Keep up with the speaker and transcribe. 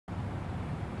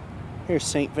Here's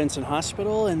Saint Vincent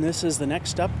Hospital, and this is the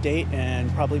next update,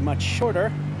 and probably much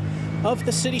shorter, of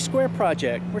the City Square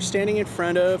project. We're standing in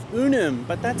front of Unum,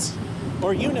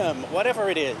 or Unum, whatever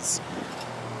it is.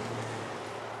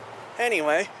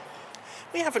 Anyway,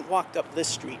 we haven't walked up this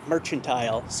street,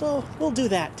 Mercantile, so we'll do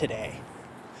that today.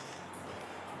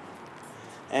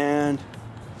 And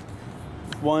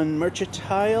one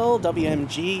Mercantile,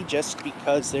 WMG, just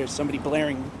because there's somebody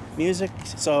blaring music,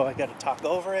 so I gotta talk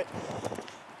over it.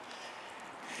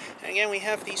 And again, we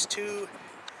have these two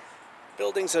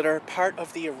buildings that are part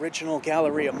of the original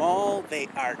Galleria Mall. They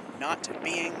are not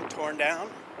being torn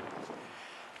down.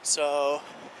 So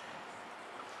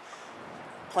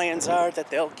plans are that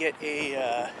they'll get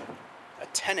a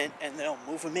tenant and they'll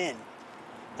move them in.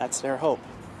 That's their hope.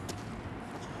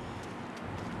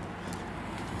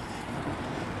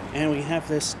 And we have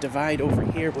this divide over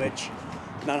here, which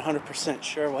I'm not 100%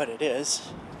 sure what it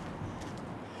is,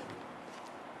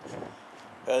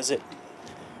 because it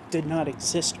did not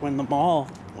exist when the mall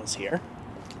was here.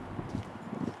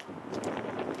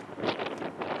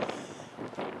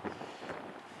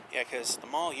 Yeah, because the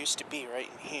mall used to be right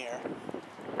in here.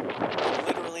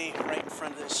 Literally right in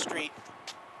front of this street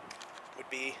would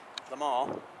be the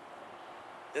mall.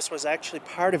 This was actually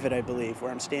part of it, I believe,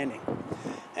 where I'm standing.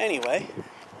 Anyway,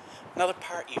 another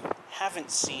part you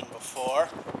haven't seen before.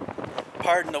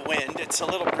 Pardon the wind, it's a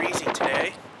little breezy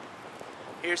today.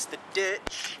 Here's the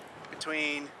ditch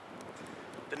between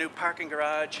the new parking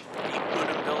garage, the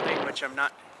Unum building, which I'm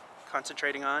not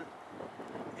concentrating on,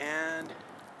 and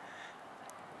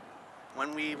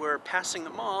when we were passing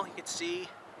the mall, you could see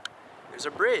there's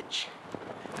a bridge.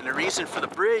 And the reason for the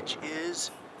bridge is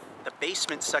the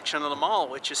basement section of the mall,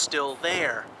 which is still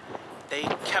there. They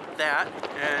kept that,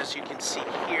 as you can see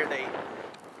here,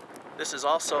 this is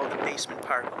also the basement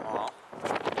part of the mall.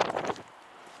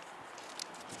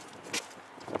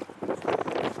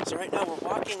 So right now we're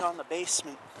walking on the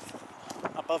basement,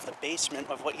 above the basement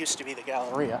of what used to be the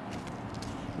Galleria.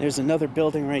 There's another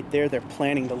building right there they're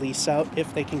planning to lease out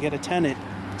if they can get a tenant.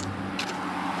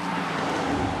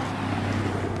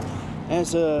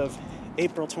 As of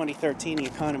April 2013, the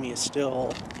economy is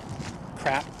still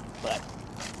crap, but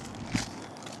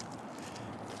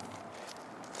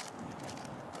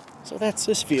so that's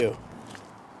this view.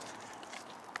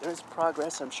 There's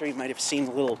progress. I'm sure you might have seen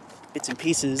little bits and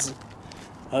pieces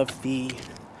of the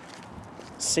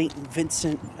Saint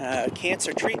Vincent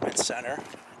Cancer Treatment Center,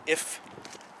 if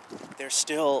they're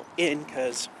still in,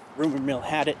 because rumor mill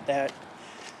had it that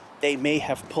they may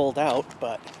have pulled out,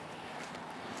 but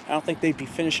I don't think they'd be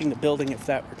finishing the building if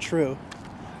that were true,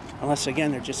 unless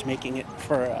again they're just making it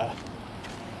for a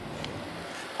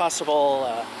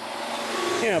possible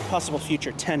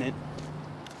future tenant.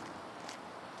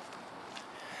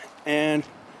 And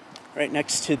right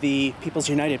next to the People's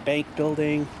United Bank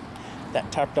building, that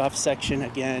tarped off section,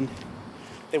 again,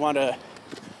 they want to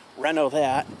reno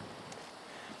that.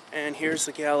 And here's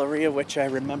the Galleria, which I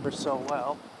remember so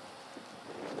well.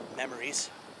 Memories.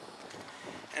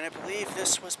 And I believe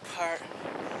this was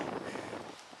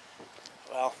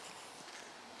well,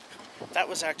 that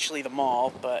was actually the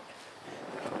mall, but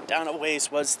down a ways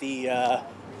was the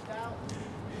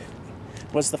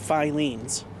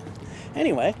Filene's.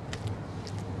 Anyway,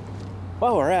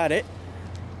 while we're at it,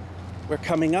 we're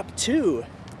coming up to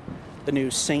the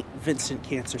new Saint Vincent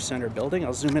Cancer Center building.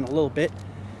 I'll zoom in a little bit.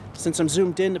 Since I'm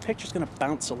zoomed in, the picture's going to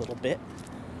bounce a little bit.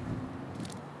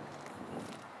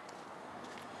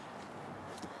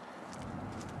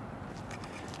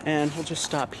 And we'll just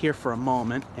stop here for a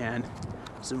moment and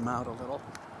zoom out a little.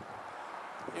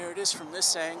 There it is from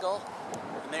this angle.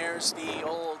 And there's the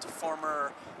old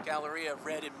former Galleria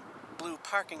red and blue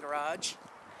parking garage,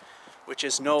 which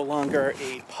is no longer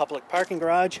a public parking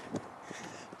garage.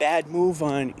 Bad move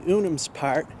on Unum's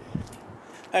part.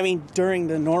 I mean, during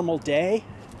the normal day,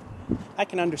 I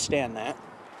can understand that.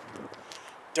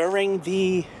 During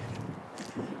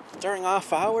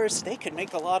off hours, they could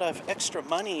make a lot of extra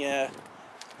money,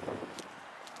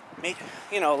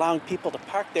 allowing people to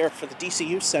park there for the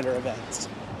DCU Center events.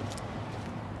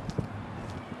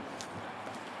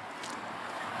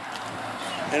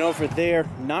 And over there,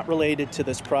 not related to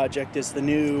this project, is the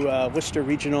new Worcester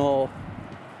Regional,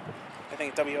 I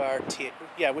think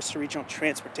Worcester Regional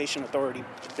Transportation Authority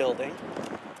building,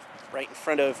 right in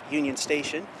front of Union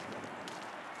Station.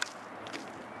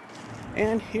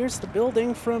 And here's the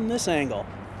building from this angle.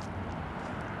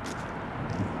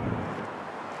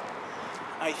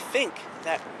 I think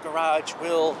that garage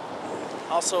will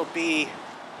also be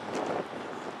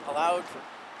allowed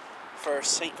for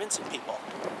Saint Vincent people.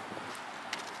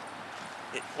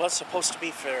 It was supposed to be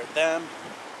for them,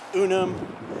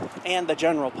 Unum, and the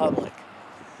general public.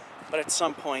 But at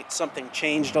some point, something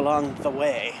changed along the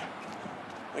way.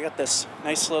 We got this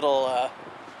nice little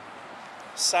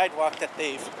sidewalk that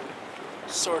they've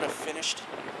sort of finished.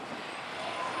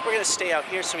 We're going to stay out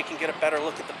here so we can get a better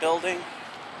look at the building.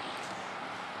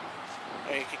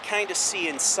 You can kind of see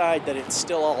inside that it's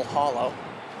still all hollow.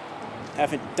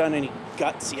 Haven't done any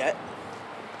guts yet.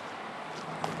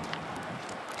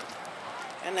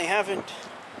 And they haven't.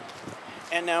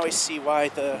 And now I see why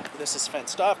this is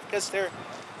fenced off, because they're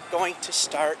going to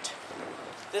start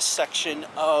this section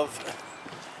of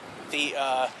the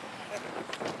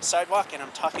sidewalk, and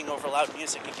I'm talking over loud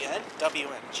music again,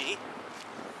 WMG.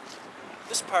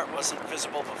 This part wasn't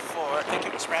visible before. I think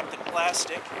it was wrapped in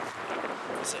plastic.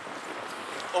 It's an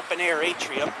open air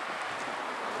atrium.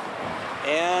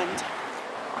 And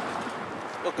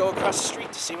we'll go across the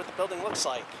street to see what the building looks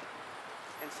like.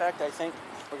 In fact, I think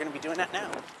we're going to be doing that now.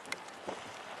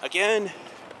 Again,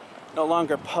 no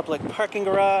longer public parking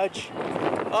garage.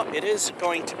 Oh, it is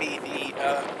going to be the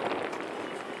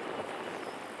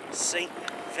Saint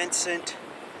Vincent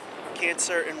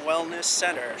Cancer and Wellness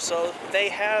Center. So they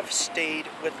have stayed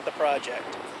with the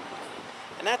project.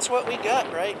 And that's what we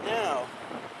got right now.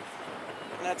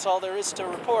 And that's all there is to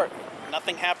report.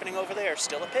 Nothing happening over there.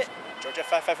 Still a pit. Georgia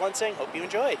 551 saying, hope you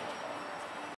enjoyed.